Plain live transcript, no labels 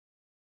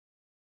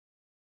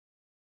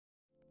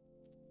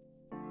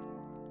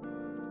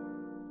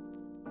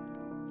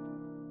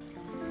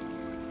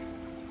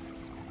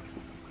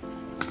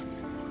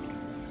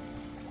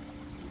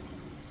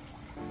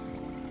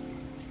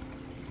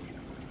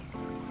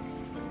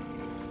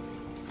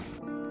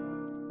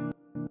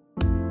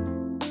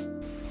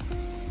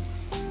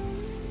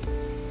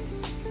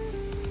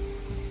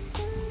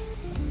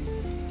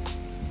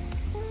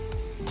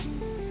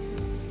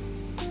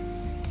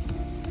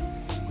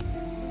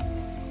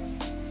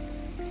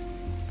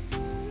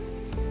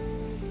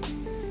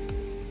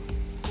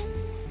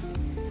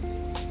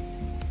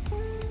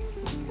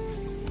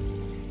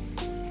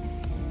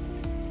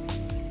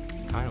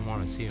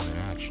want to see him in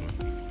action.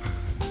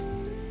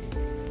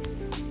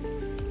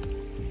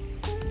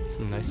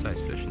 Some nice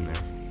sized fish in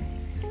there.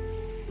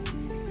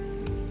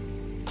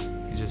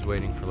 He's just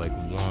waiting for like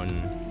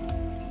one,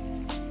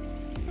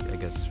 I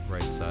guess,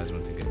 right size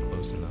one to get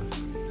close enough.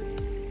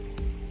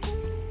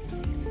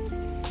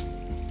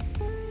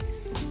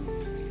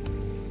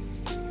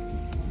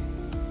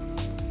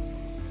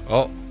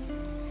 Oh,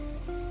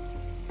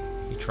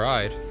 he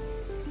tried.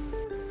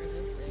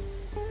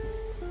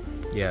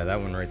 Yeah, that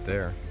one right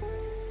there.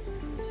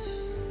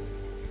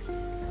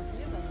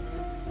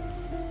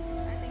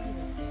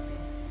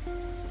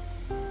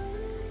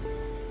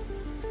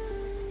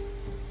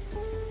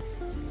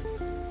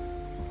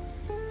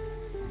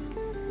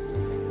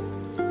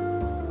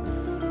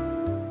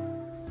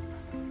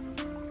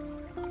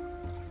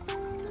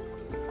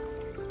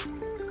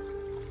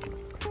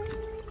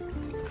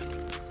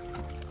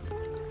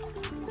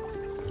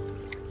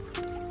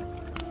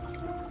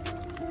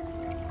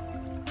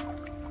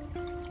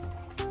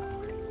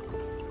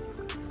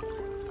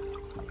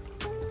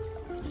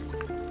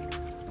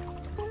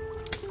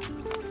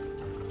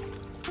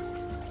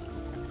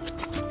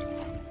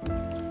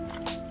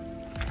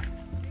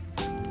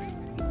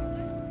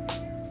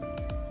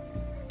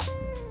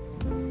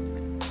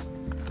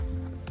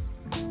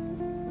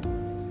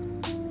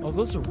 Oh,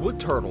 those are wood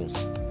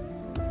turtles.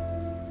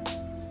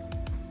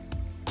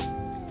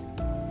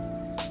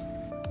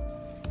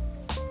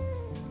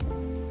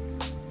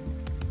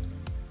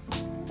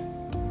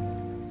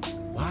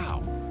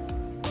 Wow.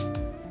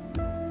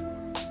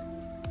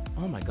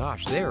 Oh my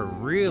gosh, they are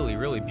really,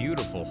 really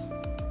beautiful.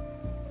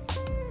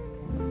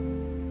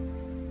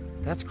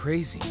 That's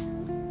crazy.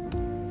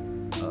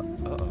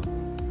 Uh-oh.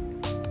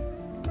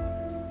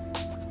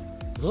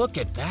 Look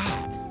at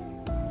that.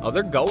 Oh,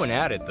 they're going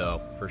at it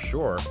though, for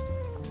sure.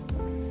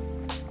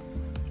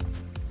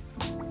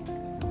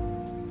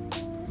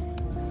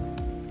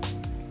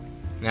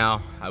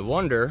 Now, I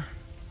wonder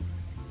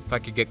if I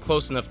could get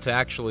close enough to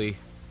actually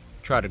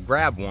try to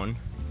grab one.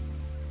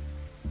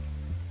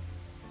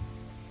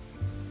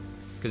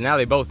 Because now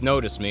they both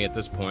notice me at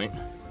this point.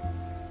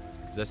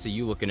 Because I see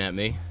you looking at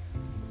me.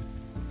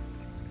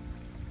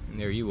 And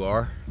there you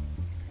are.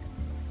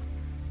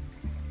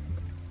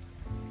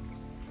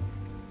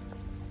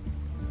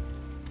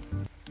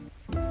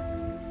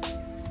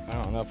 I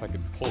don't know if I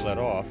could pull that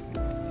off.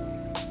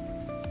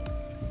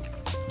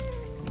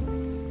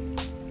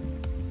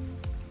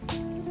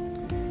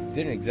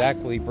 Didn't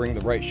exactly bring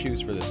the right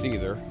shoes for this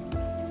either.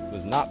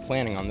 Was not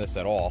planning on this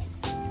at all.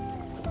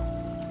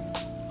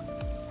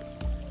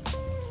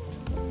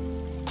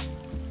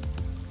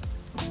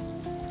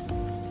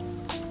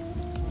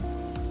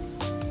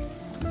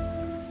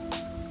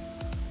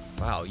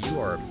 Wow, you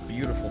are a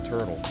beautiful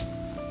turtle.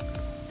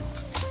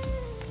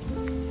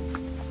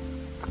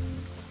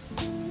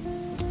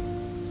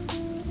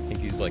 I think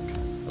he's like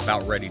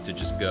about ready to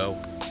just go.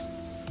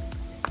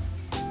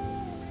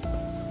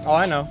 Oh,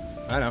 I know.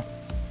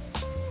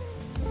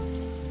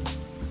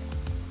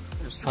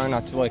 Just trying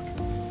not to like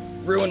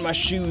ruin my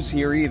shoes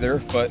here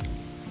either, but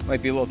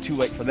might be a little too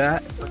late for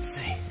that. Let's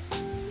see.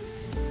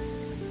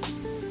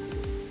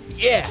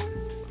 Yeah,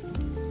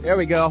 there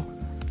we go.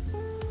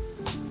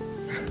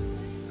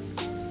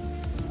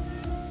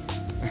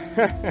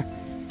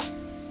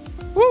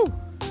 Woo!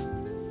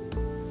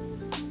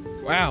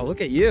 Wow, look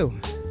at you.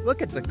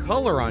 Look at the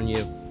color on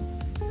you.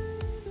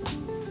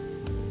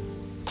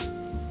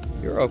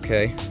 You're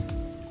okay.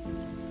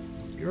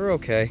 You're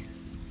okay.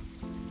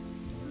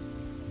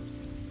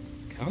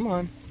 Come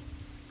on.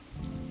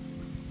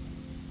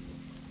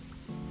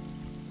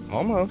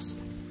 Almost.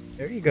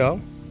 There you go.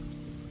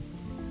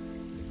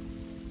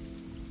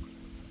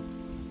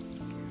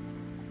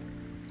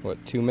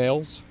 What, 2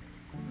 males?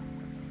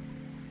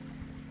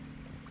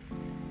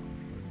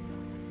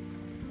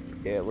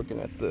 Yeah, looking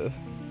at the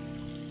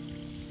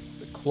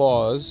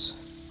claws.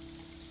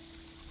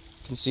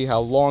 You can see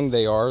how long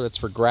they are. That's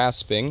for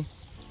grasping.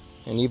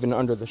 And even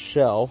under the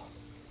shell.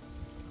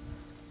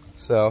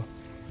 So,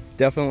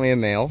 definitely a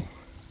male.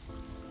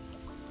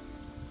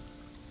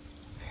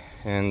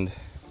 And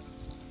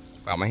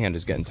wow, my hand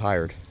is getting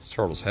tired. This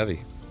turtle's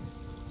heavy.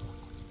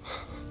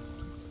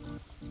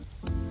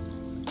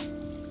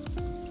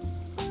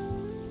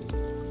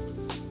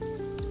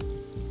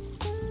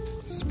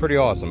 This is pretty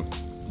awesome.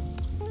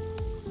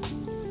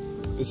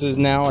 This is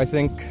now, I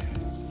think,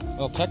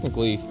 well,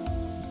 technically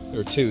there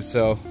are 2,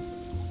 so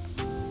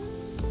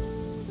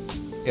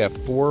yeah,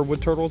 4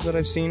 wood turtles that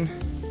I've seen.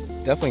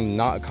 Definitely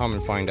not a common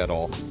find at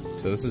all.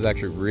 So this is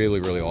actually really,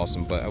 really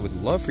awesome. But I would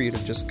love for you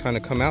to just kind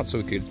of come out so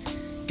we could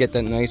get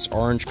that nice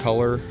orange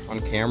color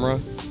on camera.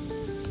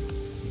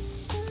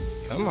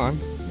 Come on,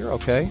 you're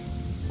okay.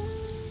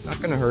 Not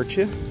gonna hurt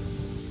you.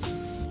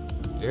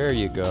 There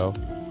you go.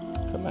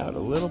 Come out a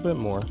little bit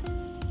more.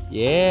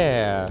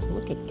 Yeah,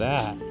 look at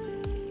that.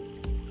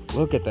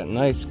 Look at that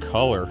nice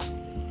color.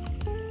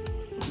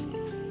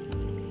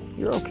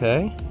 You're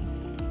okay.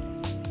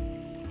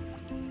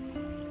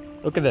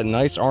 Look at that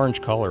nice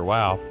orange color,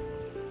 wow.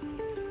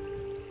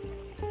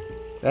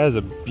 That is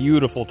a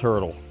beautiful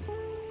turtle.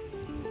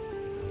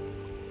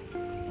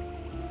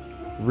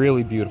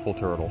 Really beautiful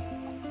turtle.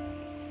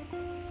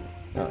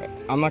 Alright,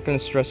 I'm not going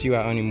to stress you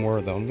out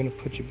anymore though. I'm going to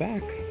put you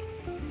back.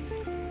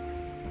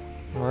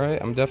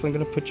 Alright, I'm definitely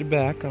going to put you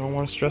back. I don't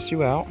want to stress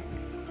you out.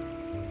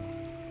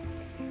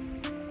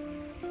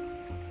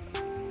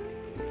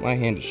 My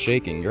hand is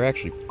shaking. You're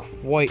actually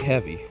quite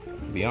heavy,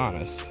 to be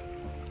honest.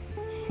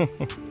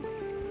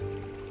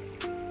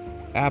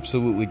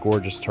 Absolutely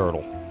gorgeous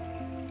turtle.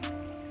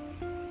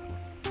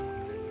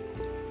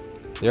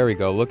 There we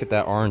go. Look at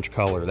that orange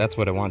color. That's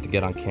what I wanted to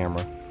get on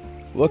camera.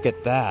 Look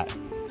at that.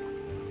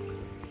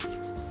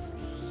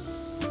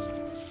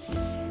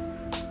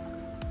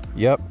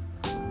 Yep.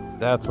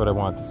 That's what I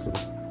want to see.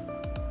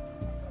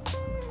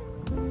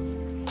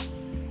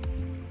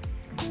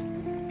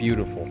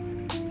 Beautiful.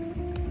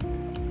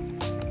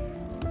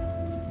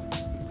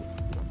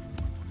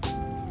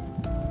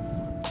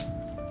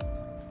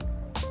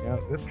 Yeah,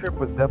 this trip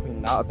was definitely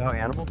not about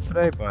animals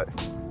today, but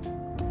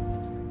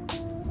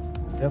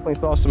definitely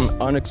saw some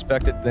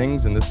unexpected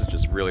things, and this is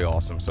just really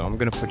awesome. So I'm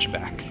gonna put you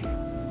back.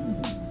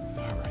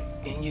 All right,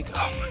 in you go.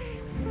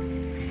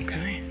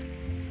 Okay.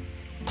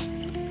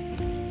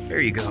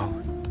 There you go.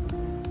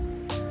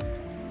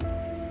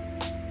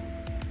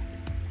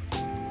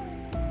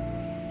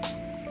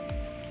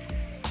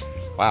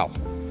 Wow.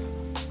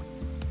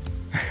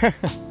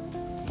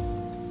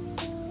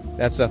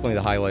 That's definitely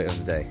the highlight of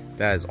the day.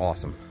 That is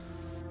awesome.